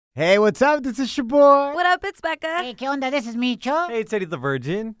Hey, what's up? This is your boy. What up? It's Becca. Hey, ¿qué onda? This is Micho. Hey, it's Eddie the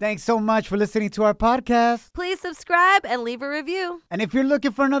Virgin. Thanks so much for listening to our podcast. Please subscribe and leave a review. And if you're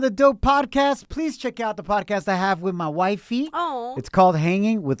looking for another dope podcast, please check out the podcast I have with my wifey. Oh. It's called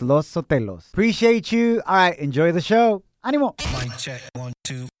Hanging with Los Sotelos. Appreciate you. All right, enjoy the show. Animo. Mic check. 1,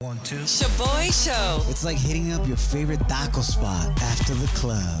 2, 1, 2. Shaboy Show. It's like hitting up your favorite taco spot after the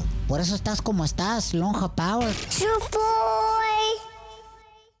club. Por eso estás como estás, Lonja Power.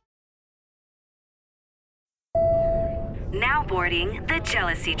 Now boarding the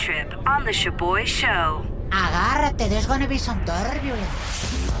Jealousy Trip on the Shaboy Show. Agárrate, there's gonna be some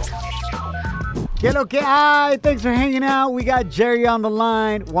turbulence. Que lo que hay? Thanks for hanging out. We got Jerry on the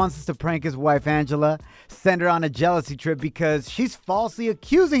line. Wants us to prank his wife, Angela. Send her on a jealousy trip because she's falsely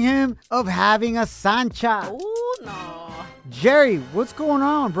accusing him of having a sancha. Oh, no. Jerry, what's going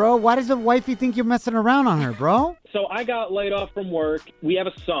on, bro? Why does the wifey think you're messing around on her, bro? So I got laid off from work. We have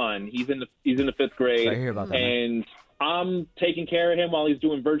a son. He's in the fifth grade. I hear about that, man. And I'm taking care of him while he's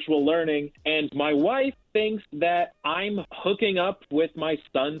doing virtual learning. And my wife thinks that I'm hooking up with my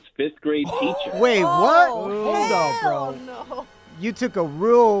son's fifth grade teacher. Wait, what? Oh, Hold up, bro. No. You took a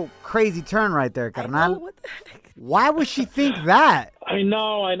real crazy turn right there, I know, carnal. what the heck? Why would she think that? I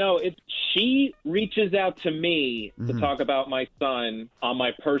know. She reaches out to me to talk about my son on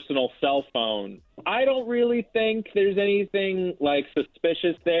my personal cell phone. I don't really think there's anything like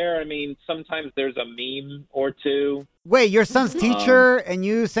suspicious there. I mean, sometimes there's a meme or two. Wait, your son's teacher and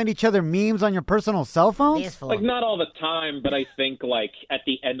you send each other memes on your personal cell phones? This fool. Like, not all the time, but I think, like, at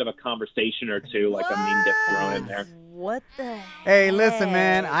the end of a conversation or two, like, a meme gets thrown in there. What the heck? Hey, listen,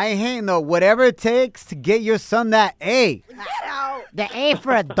 man. I ain't hating though. Whatever it takes to get your son that A. Get out. The A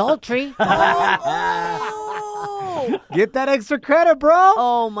for adultery. Oh. Get that extra credit, bro.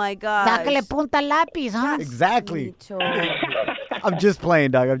 Oh, my God. Sácale punta al lápiz, huh? Exactly. Micho. I'm just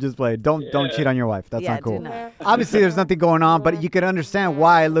playing, dog. I'm just playing. Don't cheat on your wife. That's Yeah, not cool. do not. Obviously, there's nothing going on, but you can understand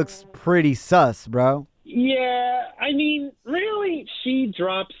why it looks pretty sus, bro. Yeah, I mean, really, she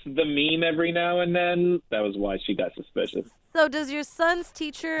drops the meme every now and then. That was why she got suspicious. So does your son's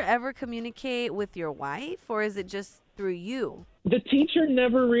teacher ever communicate with your wife, or is it just through you? The teacher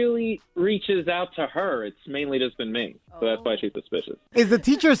never really reaches out to her. It's mainly just been me. So that's why she's suspicious. Is the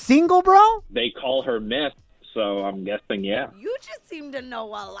teacher single, bro? They call her Miss, so I'm guessing, yeah. You just seem to know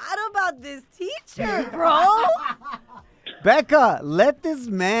a lot about this teacher, bro. Becca, let this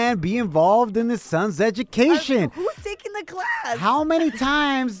man be involved in his son's education. Who's taking the class? How many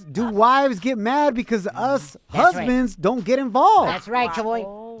times do wives get mad because us That's husbands don't get involved? That's right, your boy.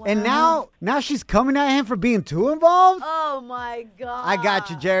 Oh, And wow. now she's coming at him for being too involved? Oh, my God. I got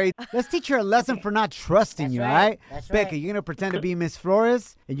you, Jerry. Let's teach her a lesson for not trusting That's you, right. all right? That's Becca, right. you're going to pretend to be Miss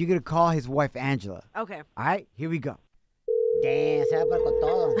Flores, and you're going to call his wife Angela. Okay. All right? Here we go. Damn, se va por con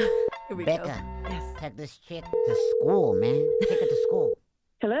todo. Here we Becca, go. Yes. take this chick to school, man. Take her to school.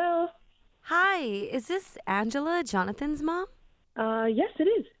 Hello. Hi, is this Angela, Jonathan's mom? Yes, it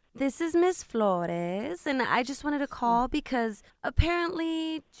is. This is Miss Flores, and I just wanted to call because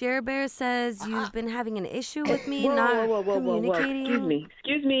apparently Jer Bear says you've been having an issue with me not communicating.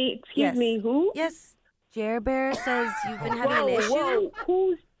 Excuse me. Yes. Who? Yes, Jer Bear says you've been having an issue.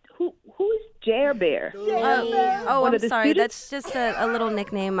 Who's Jer Bear? Oh, One I'm of the sorry. students? That's just a little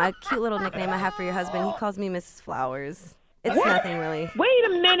nickname, a cute little nickname I have for your husband. He calls me Mrs. Flowers. It's nothing really. Wait a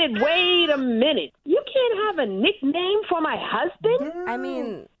minute. You can't have a nickname for my husband? I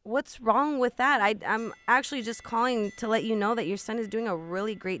mean, what's wrong with that? I'm actually just calling to let you know that your son is doing a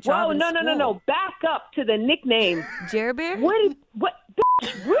really great job. Whoa, in no. school. Back up to the nickname. Jer Bear? What? What?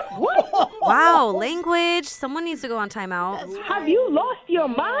 Wow, language. Someone needs to go on timeout. Have you lost your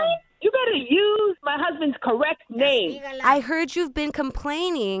mind? You better use my husband's correct name. I heard you've been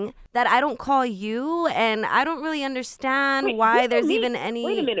complaining that I don't call you, and I don't really understand Wait, why what do there's you even mean? any...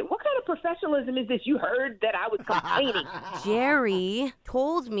 Wait a minute. What kind of professionalism is this? You heard that I was complaining. Jerry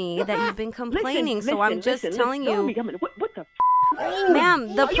told me that you've been complaining, so I'm just telling Tell you... me, what the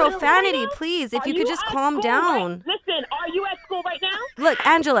Ma'am, the Are you at profanity, school? please, if Are you could just at calm school down. Right? Listen, are you at school right now? Look,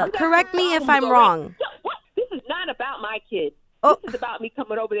 Angela, correct me if I'm wrong. What? This is not about my kid. Oh. This is about me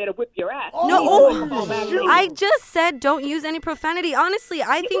coming over there to whip your ass. I just said don't use any profanity. Honestly,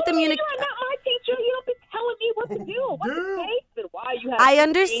 I think the You are not my teacher. You don't be telling me what to do, what to say, and why you have. I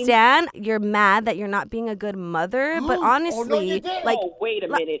understand you're mad that you're not being a good mother, but honestly, like, Oh, wait a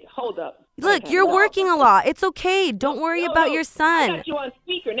minute. Hold up. look, Okay, you're no. working a lot. It's okay. Don't worry No, about no. your I son. got you on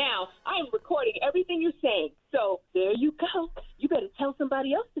speaker now. I'm recording everything you're saying. So there you go. You better tell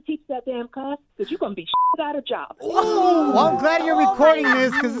somebody else to teach that damn class, because you're going to be got a job. Well, I'm glad you're recording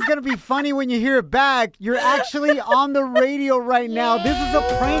this because it's going to be funny when you hear it back. You're actually on the radio right now. This is a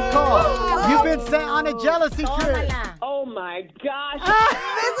prank call. You've been sent on a jealousy trip. Oh, my gosh.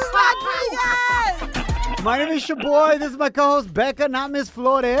 This is Rodriguez! My name is Shaboy. This is my co-host, Becca, not Miss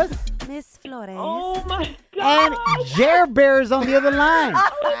Flores. Miss Flores. Oh, my And gosh. Jer Bear is on the other line.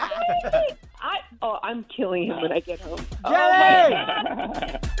 I'm killing him when I get home. Jerry!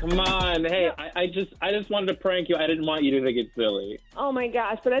 Come on. Hey, I just wanted to prank you. I didn't want you to think it's silly. Oh, my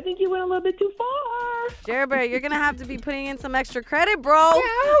gosh. But I think you went a little bit too far. Jer Bear, you're going to have to be putting in some extra credit, bro.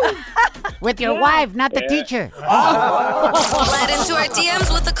 With your wife, not the teacher. Slide into our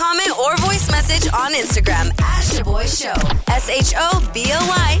DMs with a comment or voice message on Instagram at Shaboy Show.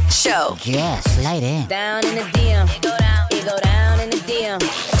 SHOBOY Show. Yeah, slide in. Down in the DM. It go down in the DM.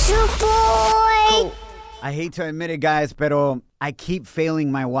 Shaboy! I hate to admit it, guys, pero I keep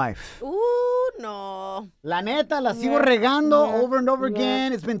failing my wife. Ooh, no. La neta, la sigo regando over and over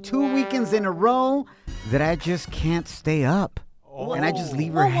again. It's been 2 weekends in a row that I just can't stay up. And I just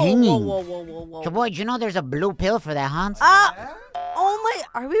leave her hanging. Whoa. Shaboy, you know there's a blue pill for that, Hans? Oh, my.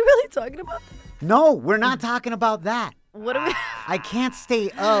 Are we really talking about this? No, we're not talking about that. What are we? I can't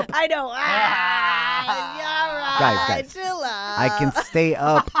stay up. I know. Guys. Chill out. I can stay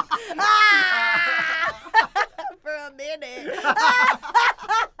up. For a minute.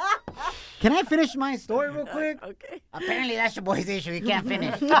 Can I finish my story real quick? Okay. Apparently that's Shaboy's issue. He can't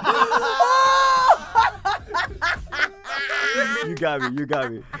finish. You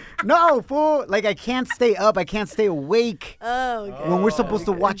got me. No, fool. Like, I can't stay up. I can't stay awake Oh, okay. when we're supposed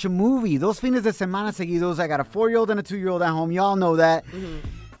to watch a movie. Those fines de semana seguidos, I got a 4-year-old and a 2-year-old at home. Y'all know that.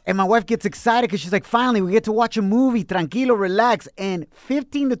 And my wife gets excited because she's like, finally, we get to watch a movie. Tranquilo, relax. And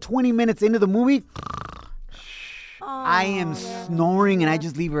 15 to 20 minutes into the movie, I am snoring and I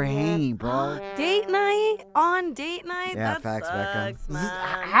just leave her hanging, bro. Date night? On date night? Yeah, that facts, Becca. sucks, man.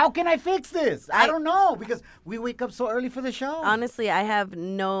 How can I fix this? I don't know because we wake up so early for the show. Honestly, I have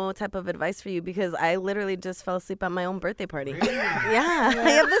no type of advice for you because I literally just fell asleep at my own birthday party. Yeah, I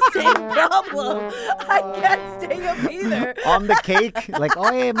have the same problem. I can't stay up either. On the cake, like,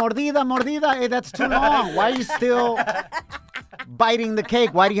 oye, mordida, hey, that's too long. Why are you still biting the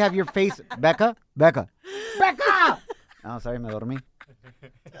cake? Why do you have your face, Becca? Oh, sorry, me dormí.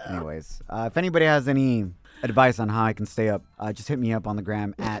 Anyways, if anybody has any advice on how I can stay up, just hit me up on the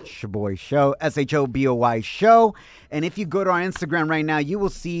gram at Shaboy Show, SHOBOY Show. And if you go to our Instagram right now, you will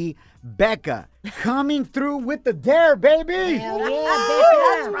see Becca coming through with the dare, baby.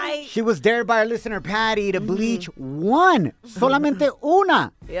 That's right. She was dared by our listener Patty to bleach solamente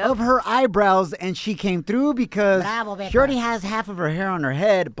una of her eyebrows, and she came through because Bravo, Becca. she already has half of her hair on her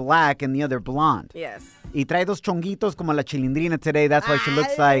head black and the other blonde. Yes. Y trae dos chonguitos como la chilindrina today. That's why she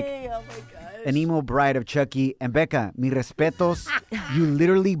looks like Oh my gosh. an emo bride of Chucky. And Becca, mi respetos, you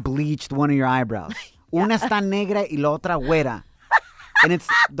literally bleached one of your eyebrows. Una está negra y la otra güera. And it's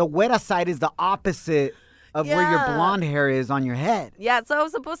the güera side is the opposite of where your Yeah. blonde hair is on your head. Yeah, so I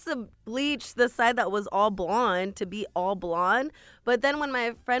was supposed to bleach the side that was all blonde to be all blonde. But then when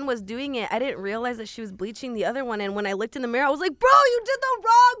my friend was doing it, I didn't realize that she was bleaching the other one. And when I looked in the mirror, I was like, bro, you did the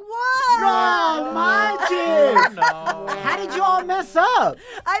wrong one. Oh, my How did you all mess up?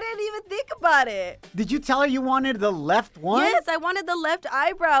 I didn't even think about it. Did you tell her you wanted the left one? Yes, I wanted the left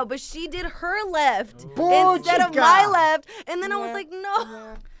eyebrow, but she did her left Bull instead of chica. my left. And then I was like,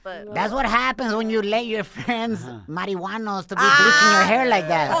 no. But That's what happens when you let your friends, marihuanos, to be bleaching your hair like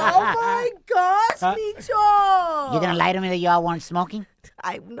that. oh my gosh, Micho. You gonna lie to me that y'all weren't smoking?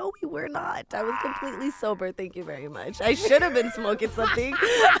 I know we were not. I was completely sober. Thank you very much. I should have been smoking something.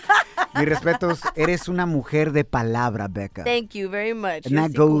 Mi respetos, eres una mujer de palabra, Becca. Thank you very much. And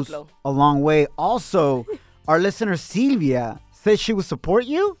that goes a long way. Also, our listener Silvia says she would support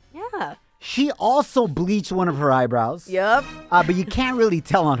you. Yeah. She also bleached one of her eyebrows. Yep. But you can't really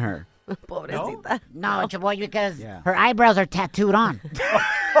tell on her. Pobrecita. No, Chaboy, because Yeah. her eyebrows are tattooed on.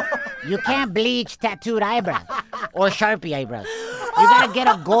 You can't bleach tattooed eyebrows or Sharpie eyebrows. You gotta get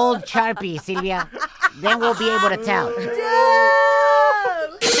a gold Sharpie, Silvia. Then we'll be able to tell.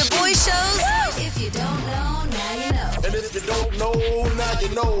 Shaboy Shows. If you don't know, now you know. And if you don't know, now you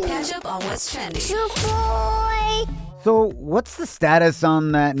know. Catch up on what's trending. So, what's the status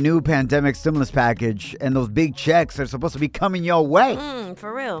on that new pandemic stimulus package and those big checks that are supposed to be coming your way?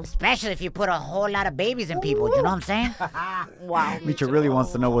 For real. Especially if you put a whole lot of babies in people. You know what I'm saying? Wow. Micha really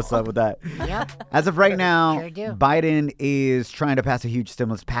wants to know what's up with that. Yep. As of right now, Sure do. Biden is trying to pass a huge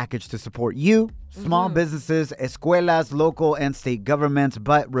stimulus package to support you, small businesses, escuelas, local and state governments,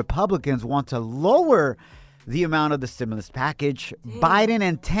 but Republicans want to lower the amount of the stimulus package. Biden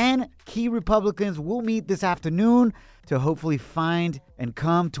and 10 key Republicans will meet this afternoon to hopefully find and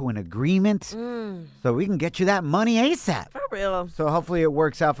come to an agreement so we can get you that money ASAP. For real. So hopefully it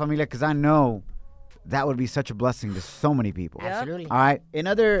works out, familia, because I know that would be such a blessing to so many people. Absolutely. All right. In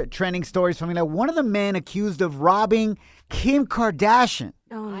other trending stories, familia, one of the men accused of robbing Kim Kardashian.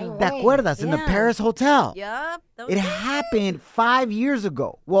 Oh, no. ¿Te acuerdas? In the Yeah. Paris hotel. Yep. It happened 5 years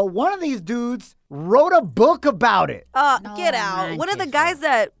ago. Well, one of these dudes wrote a book about it. Get out. One of the guys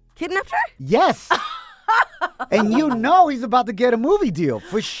that kidnapped her? Yes. And you know he's about to get a movie deal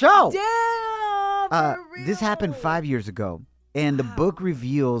for sure. Damn. This happened 5 years ago. And the book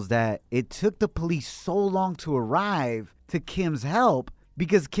reveals that it took the police so long to arrive to Kim's help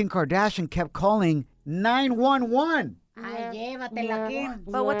because Kim Kardashian kept calling 911.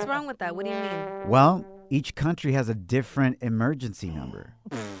 But what's wrong with that? What do you mean? Well, each country has a different emergency number.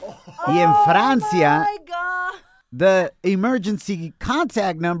 Y en Francia, my God. the emergency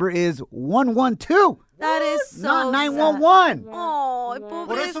contact number is 112. That is so Not 911. Oh,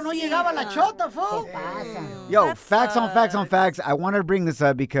 Por eso no llegaba la chota, fool. Pasa. Yo, That facts on facts on sucks. facts. I wanted to bring this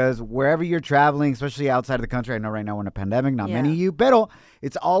up because wherever you're traveling, especially outside of the country, I know right now we're in a pandemic, not many of you, pero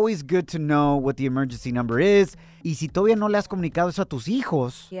it's always good to know what the emergency number is. Y si todavía no le has comunicado eso a tus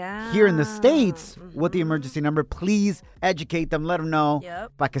hijos here in the States, what the emergency number, please educate them, let them know,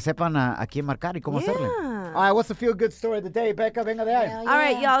 Yep. para que sepan a quién marcar y cómo hacerle. Yeah. All right, what's the feel-good story of the day? Becca, venga de ahí. All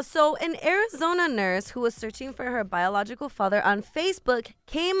right, y'all. So, an Arizona nurse who was searching for her biological father on Facebook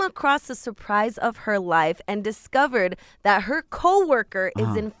came across the surprise of her life and discovered that her coworker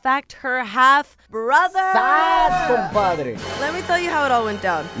is in fact her half brother. Sas, compadre. Let me tell you how it all went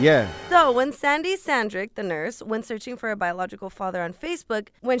down. Yeah. So, when Sandy Sandrick, the nurse, went searching for a biological father on Facebook,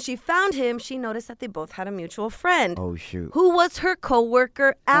 when she found him, she noticed that they both had a mutual friend. Oh, shoot. Who was her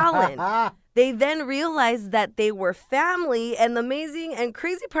coworker, Alan. They then realized that they were family, and the amazing and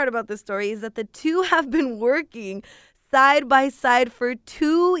crazy part about this story is that the two have been working side by side for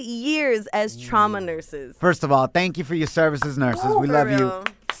 2 years as trauma nurses. First of all, thank you for your services, nurses. We For love you. real.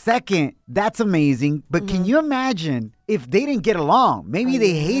 Second, that's amazing. But can you imagine if they didn't get along? Maybe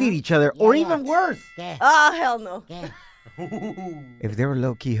they hated each other, or even worse, Oh, hell no. if they were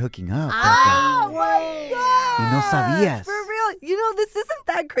low-key hooking up. Oh, my God. Y no sabías. For real. You know, this isn't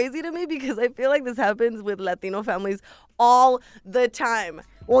that crazy to me because I feel like this happens with Latino families all the time.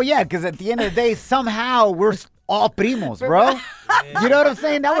 Well, yeah, because at the end of the day, somehow we're all primos, bro. You know what I'm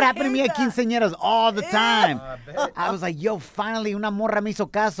saying? That would happen to me at quinceañeras all the time. I was like, yo, finally, una morra me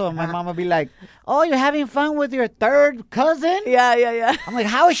hizo caso. And my mom would be like, oh, you're having fun with your third cousin? Yeah. I'm like,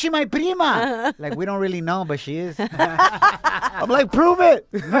 how is she my prima? Like, we don't really know, but she is. I'm like, prove it.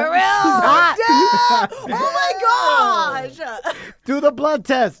 For real? hot. Yeah. Oh, my gosh. Do the blood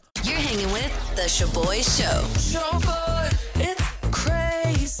test. You're hanging with The Shaboy Show. Shaboy, it's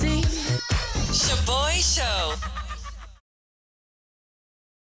crazy. Shaboy Show.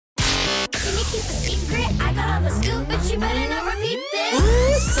 Can you keep a secret? I got all the scoop, but you better not repeat this.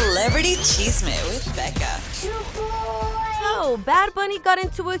 Ooh, Celebrity Cheesemate with Becca. So, Bad Bunny got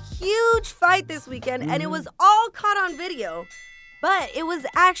into a huge fight this weekend, and it was all caught on video. But it was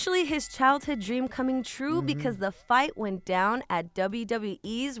actually his childhood dream coming true because the fight went down at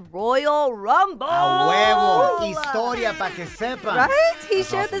WWE's Royal Rumble. A huevo. Historia pa' que sepan. Right? He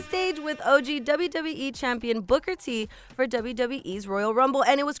shared the stage with OG WWE champion Booker T for WWE's Royal Rumble.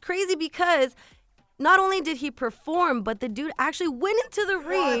 And it was crazy because not only did he perform, but the dude actually went into the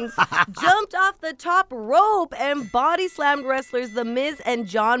ring, jumped off the top rope, and body slammed wrestlers The Miz and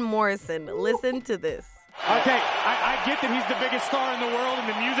John Morrison. Listen to this. Okay, I get that he's the biggest star in the world in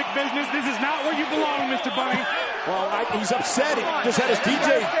the music business. This is not where you belong, Mr. Bunny. Well, he's upset. He just had his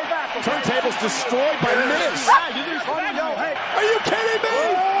DJ turntables destroyed by Miz. Are you kidding me?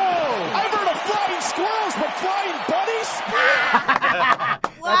 I've heard of flying squirrels, but flying bunnies?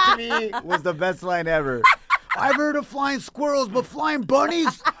 That to me was the best line ever. I've heard of flying squirrels, but flying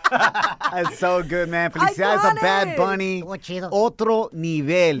bunnies? That's so good, man. Felicidades a Bad Bunny. Otro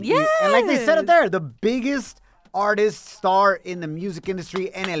nivel. Yes. And like they said it there, the biggest artist star in the music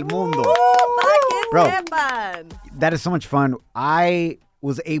industry en el mundo. Bro, that is so much fun. I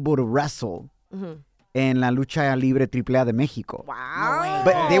was able to wrestle in La Lucha Libre AAA de Mexico. Wow.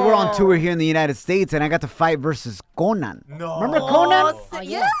 But they were on tour here in the United States, and I got to fight versus Conan. No. Remember Conan?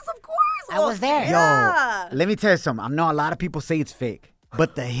 Yes, of course. I was there. Yeah. Yo, let me tell you something. I know a lot of people say it's fake,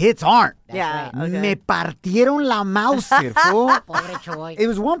 but the hits aren't. Yeah. Okay. Me partieron la Mauser, fool. Pobre Choy. It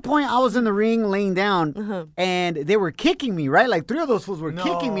was one point I was in the ring laying down, and they were kicking me, right? Like 3 of those fools were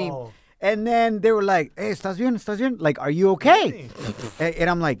kicking me. And then they were like, hey, ¿estás bien? ¿Estás bien? Like, are you okay? And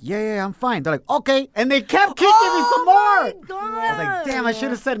I'm like, yeah, I'm fine. They're like, okay. And they kept kicking me some more. Oh, my God. I was like, damn, I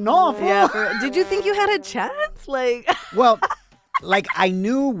should have said no. Fool. Yeah. Did you think you had a chance? Like, Well, like, I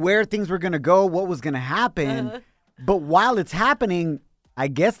knew where things were going to go, what was going to happen. But while it's happening, I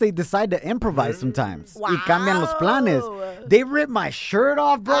guess they decide to improvise sometimes. Y cambian los planes. They ripped my shirt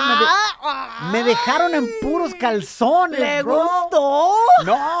off, bro. Me dejaron en puros calzones, ¿le bro. gustó?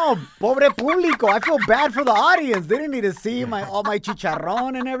 No, pobre público. I feel bad for the audience. They didn't need to see all my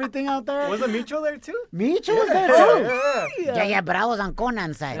chicharrón and everything out there. Wasn't Micho there too? Micho was there too. Yeah, but I was on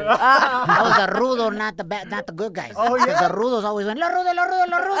Conan's side. I was the rudo, not the good guys. Oh, yeah? The rudos always went, lo rudo.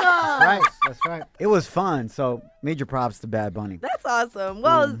 Right, that's right. It was fun, so major props to Bad Bunny. That's awesome.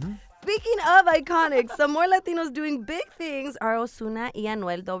 Well, speaking of iconic, some more Latinos doing big things are Ozuna y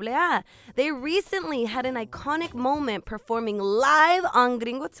Anuel AA. They recently had an iconic moment performing live on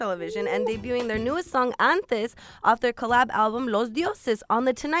Gringo television and debuting their newest song, Antes, off their collab album, Los Dioses, on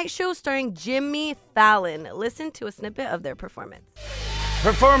The Tonight Show starring Jimmy Fallon. Listen to a snippet of their performance.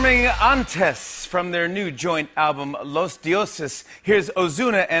 Performing Antes from their new joint album, Los Dioses, here's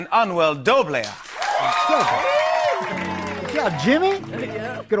Ozuna and Anuel AA. Yeah, Jimmy?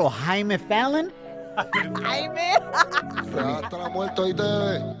 Good old Jaime Fallon. Jaime.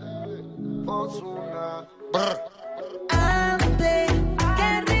 Antes,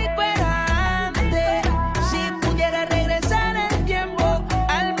 qué rico era antes. Si pudiera regresar el tiempo,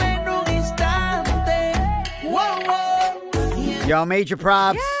 al menos un instante. Whoa. Yo, major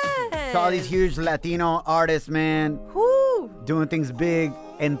props to all these huge Latino artists, man. Doing things big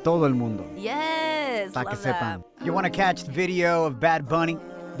en todo el mundo. Yes. Pa' que Love that. sepan. You want to catch the video of Bad Bunny,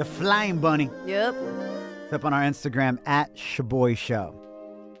 the Flying Bunny? Yep. It's up on our Instagram at Shaboy Show.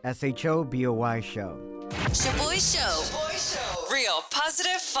 SHOBOY Show. Shaboy Show. Real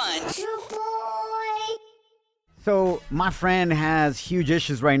positive fun. So, my friend has huge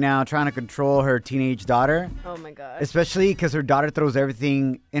issues right now trying to control her teenage daughter. Oh, my gosh. Especially because her daughter throws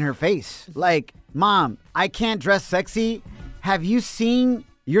everything in her face. Like, Mom, I can't dress sexy. Have you seen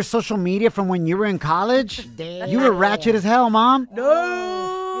your social media from when you were in college? You were ratchet as hell, Mom.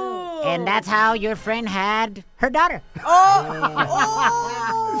 No. And that's how your friend had her daughter.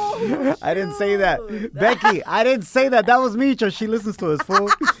 I didn't say that. Becky, I didn't say that. That was Micho. She listens to us, fool.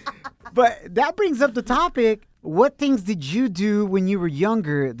 But that brings up the topic. What things did you do when you were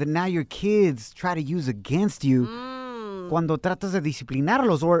younger that now your kids try to use against you cuando tratas de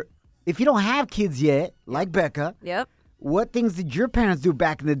disciplinarlos? Or if you don't have kids yet, like Becca, Yep. what things did your parents do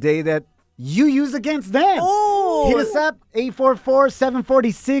back in the day that you use against them? Oh. Hit us up,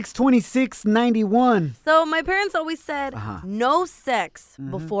 844-746-2691. So my parents always said no sex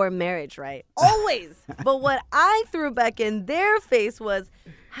before marriage, right? Always. But what I threw back in their face was,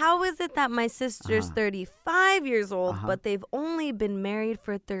 how is it that my sister's 35 years old, but they've only been married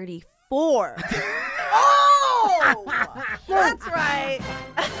for 34? Oh! That's right.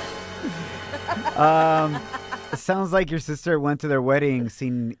 It sounds like your sister went to their wedding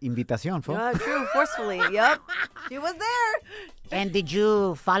sin invitación, fool. Yeah, true. Forcefully. Yep. She was there. And did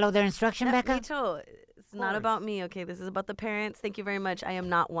you follow their instruction, Becca? Micho, it's not about me, okay? This is about the parents. Thank you very much. I am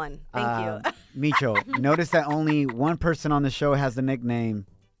not one. Thank you. Micho, notice that only one person on the show has the nickname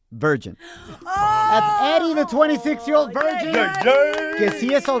Virgin. That's Eddie, the 26-year-old virgin. Que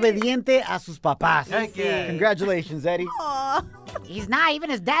sí es obediente a sus papás. Congratulations, Eddie. He's not. Even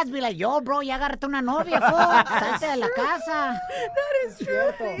his dads be like, yo, bro, ya agárrate una novia, fool. Salte de la casa. That is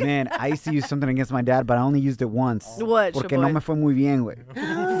true. Man, I used to use something against my dad, but I only used it once. What, Porque Shaboy? no me fue muy bien, güey.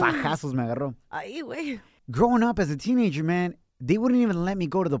 Fajazos me agarró. Ahí, güey. Growing up as a teenager, man, they wouldn't even let me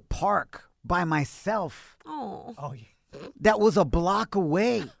go to the park by myself. Oh. That was a block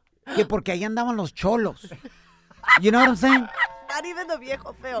away. Que porque ahí andaban los cholos. You know what I'm saying? Not even the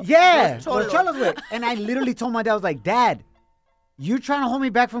viejo feo. Yeah, Los los cholos, güey. And I literally told my dad, I was like, Dad, you're trying to hold me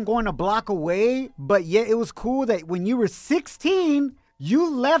back from going a block away, but yet it was cool that when you were 16, you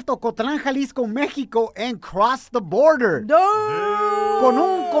left Ocotlán, Jalisco, Mexico, and crossed the border. No! Con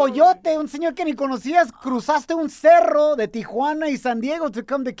un coyote, un señor que ni conocías, cruzaste un cerro de Tijuana y San Diego to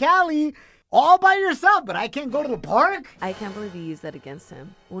come to Cali. All by yourself, but I can't go to the park? I can't believe you used that against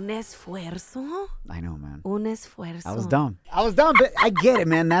him. Un esfuerzo? I know, man. Un esfuerzo. I was dumb, but I get it,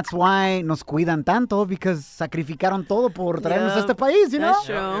 man. That's why nos cuidan tanto, because sacrificaron todo por traernos a este país, you know? That's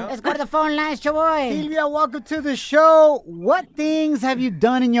true. Let's go to the phone lines, boy. Silvia, welcome to the show. What things have you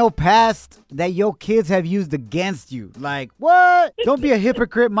done in your past that your kids have used against you? Like, what? Don't be a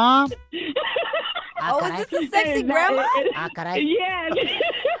hypocrite, Mom. Oh, is this a sexy grandma? Ah, caray. Yes.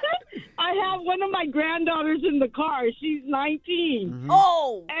 I I have one of my granddaughters in the car. She's 19.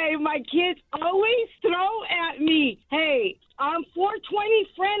 Oh. Hey, my kids always throw at me, hey, I'm 420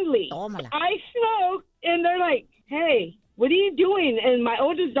 friendly. Tómala. I smoke, and they're like, hey, what are you doing? And my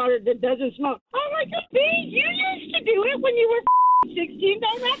oldest daughter that doesn't smoke. I'm like, B, you used to do it when you were 16.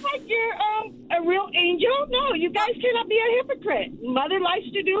 Don't act like you're a real angel. No, you guys cannot be a hypocrite. Mother likes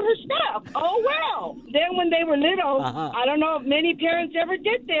to do her stuff. Oh, well. Then when they were little, I don't know if many parents ever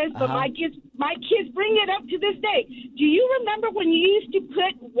did this, but my kids bring it up to this day. Do you remember when you used to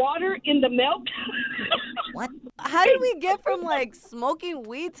put water in the milk? What? How did we get from like smoking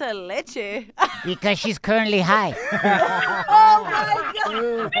weed to leche? Because she's currently high. Oh my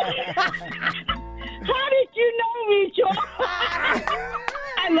God. How did you know me, Joe?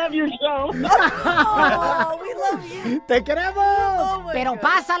 I love your show. Oh, we love you. Te queremos. Oh my Pero God.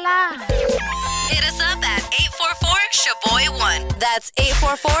 pásala. Hit us up at 844-SHABOY1. That's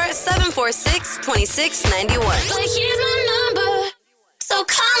 844-746-2691. But here's my number, so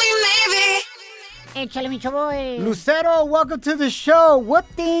call me maybe. Échale, mi chavoy. Lucero, welcome to the show. What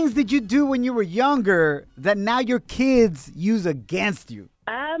things did you do when you were younger that now your kids use against you?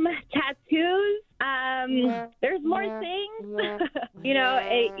 Tattoos. There's more things. You know,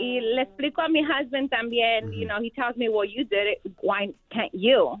 y le explico a mi husband también. You know, he tells me, well, you did it. Why can't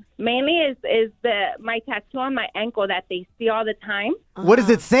you? Mainly is my tattoo on my ankle that they see all the time. What does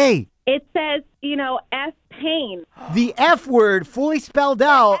it say? It says, you know, F pain. The F word, fully spelled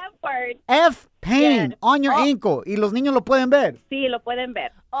out. F word. F pain Yes. on your ankle. Y los niños lo pueden ver. Sí, lo pueden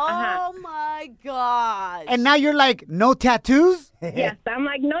ver. Oh my gosh. And now you're like, no tattoos? Yes, I'm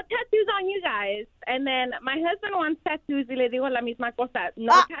like, no tattoos on you guys. And then my husband wants tattoos. Y le digo la misma cosa.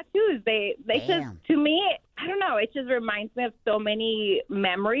 No tattoos. They just, to me, I don't know. It just reminds me of so many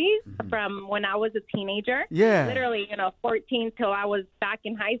memories from when I was a teenager. Yeah. Literally, 14 till I was back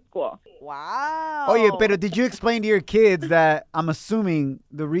in high school. Wow. Oh, yeah, pero did you explain to your kids that I'm assuming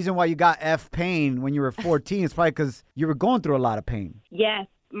the reason why you got F pain when you were 14 is probably because you were going through a lot of pain? Yes.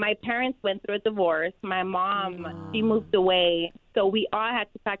 My parents went through a divorce. My mom, she moved away. So we all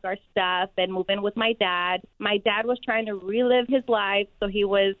had to pack our stuff and move in with my dad. My dad was trying to relive his life, so he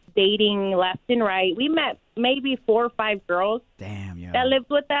was dating left and right. We met maybe 4 or 5 girls that lived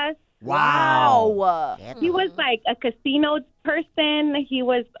with us. Wow. He was like a casino person. He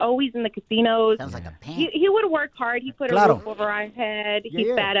was always in the casinos. Sounds like a pimp. He would work hard. He put a Claro. roof over our head. Yeah, He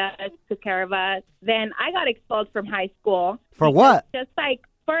yeah. fed us, took care of us. Then I got expelled from high school. For what? Just like,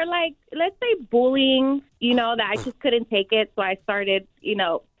 for like, let's say bullying, that I just couldn't take it. So I started,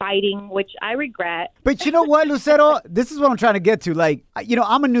 fighting, which I regret. But you know what, Lucero? This is what I'm trying to get to. Like,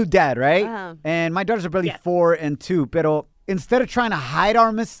 I'm a new dad, right? And my daughters are barely 4 and 2. Pero instead of trying to hide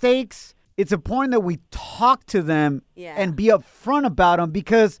our mistakes, it's important that we talk to them and be upfront about them,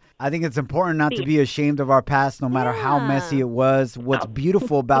 because I think it's important not to be ashamed of our past, no matter how messy it was. What's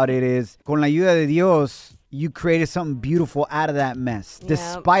beautiful about it is, con la ayuda de Dios, you created something beautiful out of that mess.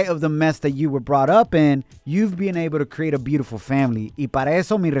 Despite of the mess that you were brought up in, you've been able to create a beautiful family. Y para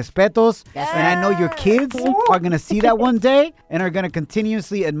eso, mis respetos. And I know your kids are going to see that one day and are going to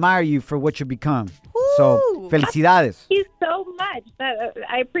continuously admire you for what you become. So, felicidades. Thank you so much.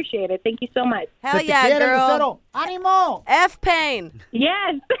 I appreciate it. Thank you so much. Hell yeah, girl. Animo. F pain.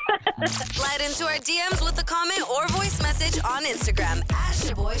 Yes. Slide into our DMs with a comment or voice message on Instagram at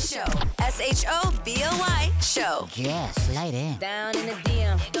Shaboy Show. SHOBOY Show. Yes, slide in. Down in the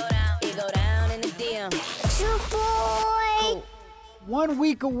DM. It go down in the DM. Shaboy. 1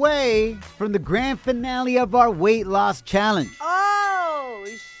 week away from the grand finale of our weight loss challenge. Oh,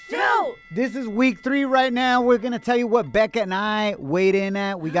 shoot. This is week 3 right now. We're going to tell you what Becca and I weighed in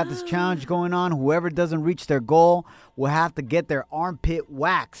at. We got this challenge going on. Whoever doesn't reach their goal will have to get their armpit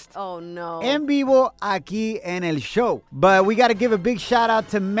waxed. Oh, no. En vivo aquí en el show. But we got to give a big shout out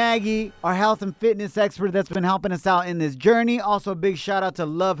to Maggie, our health and fitness expert that's been helping us out in this journey. Also a big shout out to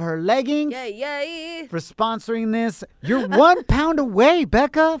Love Her Leggings Yay. for sponsoring this. You're 1 pound away,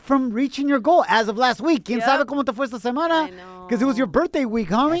 Becca, from reaching your goal as of last week. ¿Quién sabe cómo te fue esta semana? I know. Because it was your birthday week,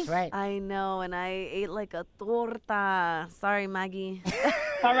 homie. That's right. I know, and I ate like a torta. Sorry, Maggie.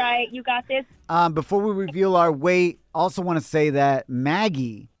 All right. You got this. Before we reveal our weight, also want to say that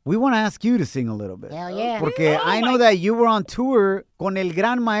Maggie, we want to ask you to sing a little bit. Hell yeah. Porque I know that you were on tour con el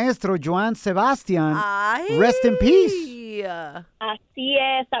gran maestro Joan Sebastian. Ay. Rest in peace. Así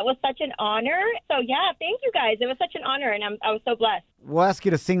es. That was such an honor. So, yeah, thank you guys. It was such an honor, and I was so blessed. We'll ask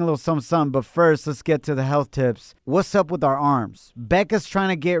you to sing a little something, but first, let's get to the health tips. What's up with our arms? Becca's trying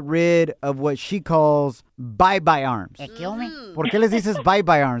to get rid of what she calls bye-bye arms. ¿Qué, homie? ¿Por qué les dices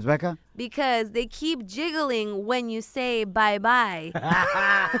bye-bye arms, Becca? because they keep jiggling when you say bye-bye.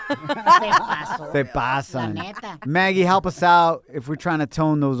 Se pasan. Maggie, help us out if we're trying to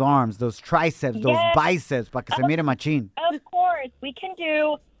tone those arms, those triceps, those biceps, para que se mire machín. Of course. We can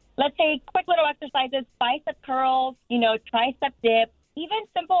do, let's say, quick little exercises, bicep curls, tricep dip. Even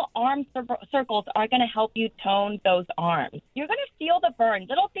simple arm circles are going to help you tone those arms. You're going to feel the burn,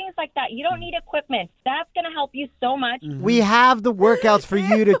 little things like that. You don't need equipment. That's going to help you so much. We have the workouts for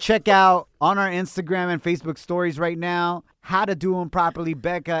you to check out on our Instagram and Facebook stories right now. How to do them properly.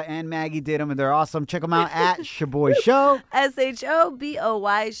 Becca and Maggie did them, and they're awesome. Check them out at Shaboy Show.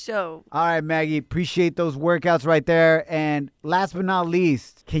 SHOBOY Show. All right, Maggie. Appreciate those workouts right there. And last but not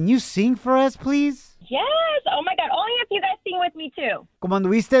least, can you sing for us, please? Yes. Oh, my God. Only if you guys sing with me, too. Como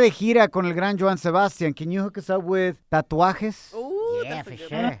anduviste de gira con el gran Joan Sebastian, can you hook us up with Tatuajes? Ooh, Yeah, that's for a good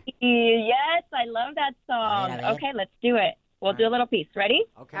sure. one. Yes, I love that song. A ver. Okay, let's do it. We'll do a little piece. Ready?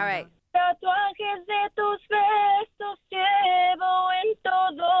 Okay. All right. Tatuajes de tus besos llevo en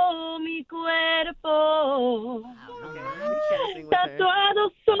todo mi cuerpo.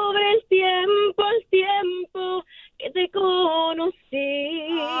 Tatuado sobre el tiempo que te conocí.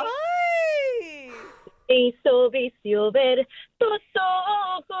 Me hizo vicio ver tus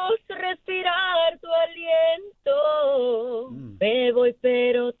ojos, respirar tu aliento. Me voy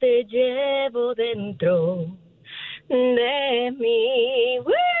pero te llevo dentro de mí.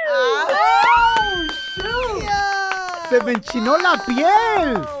 Se me enchinó la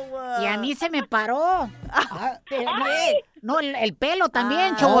piel. Y a mí se me paró. No, el pelo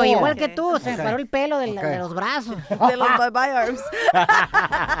también, Chobo, igual que tú. Se me paró el pelo de los brazos. De los bye-bye arms.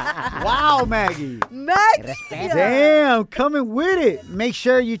 Wow, Maggie. Maggie. Damn, coming with it. Make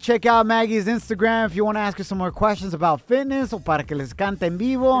sure you check out Maggie's Instagram if you want to ask her some more questions about fitness o para que les cante en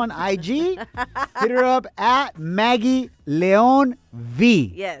vivo on IG. Hit her up at Maggie Leon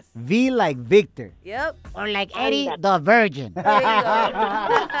V. Yes. V like Victor. Yep. Or like Eddie the Virgin. There you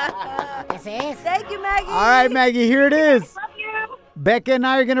go. Ese es. Thank you, Maggie. All right, Maggie, here it is. Love you. Becca and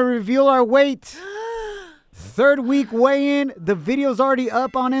I are going to reveal our weight. Third week weigh-in. The video's already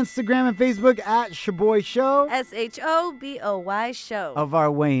up on Instagram and Facebook at Shaboy Show. SHOBOY Show. Of our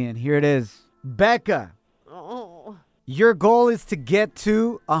weigh-in. Here it is. Becca, Oh. your goal is to get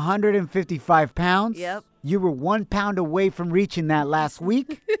to 155 pounds. Yep. You were 1 pound away from reaching that last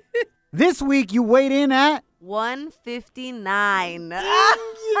week. This week, you weighed in at 159.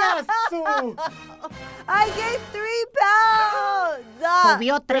 Yes. I gained 3 pounds.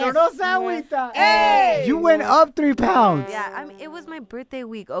 Subió 3. Pero no se agüita. Hey. You went up 3 pounds. Yeah, I mean, it was my birthday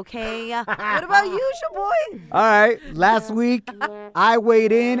week, okay? What about you, Shaboy? All right. Last week, I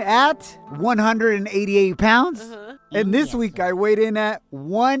weighed in at 188 pounds. And this week, I weighed in at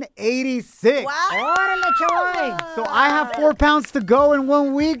 186. Wow. Órale, Choboy. So I have 4 pounds to go in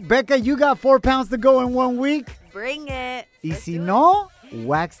 1 week. Becca, you got 4 pounds to go in 1 week. Bring it. Y si no,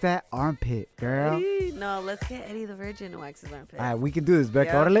 wax that armpit, girl. No, let's get Eddie the Virgin to wax his armpit. All right, we can do this,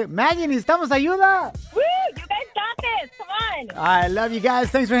 Becca. Yeah. Órale. Maggie, necesitamos ayuda. Woo, you guys got this. Come on. All right, love you guys.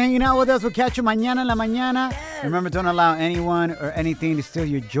 Thanks for hanging out with us. We'll catch you mañana en la mañana. Remember, don't allow anyone or anything to steal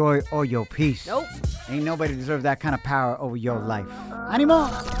your joy or your peace. Nope. Ain't nobody deserves that kind of power over your life. Animo.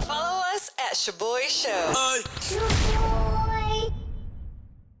 Follow us at Shaboy Show.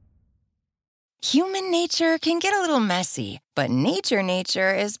 Human nature can get a little messy, but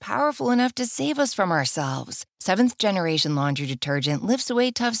nature is powerful enough to save us from ourselves. Seventh Generation Laundry Detergent lifts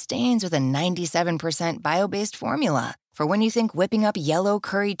away tough stains with a 97% bio-based formula. For when you think whipping up yellow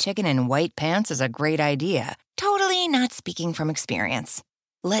curry chicken in white pants is a great idea. Totally not speaking from experience.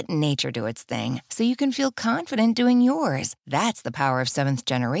 Let nature do its thing so you can feel confident doing yours. That's the power of Seventh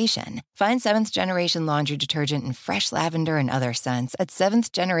Generation. Find Seventh Generation Laundry Detergent in fresh lavender and other scents at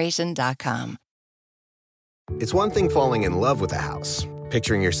seventhgeneration.com. It's one thing falling in love with a house,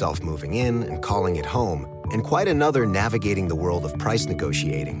 picturing yourself moving in and calling it home, and quite another navigating the world of price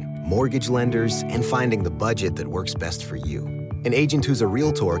negotiating, mortgage lenders, and finding the budget that works best for you. An agent who's a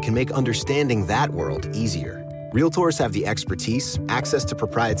Realtor can make understanding that world easier. Realtors have the expertise, access to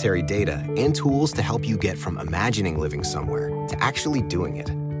proprietary data, and tools to help you get from imagining living somewhere to actually doing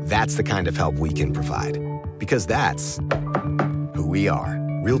it. That's the kind of help we can provide. Because that's who we are.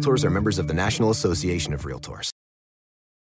 Realtors are members of the National Association of Realtors.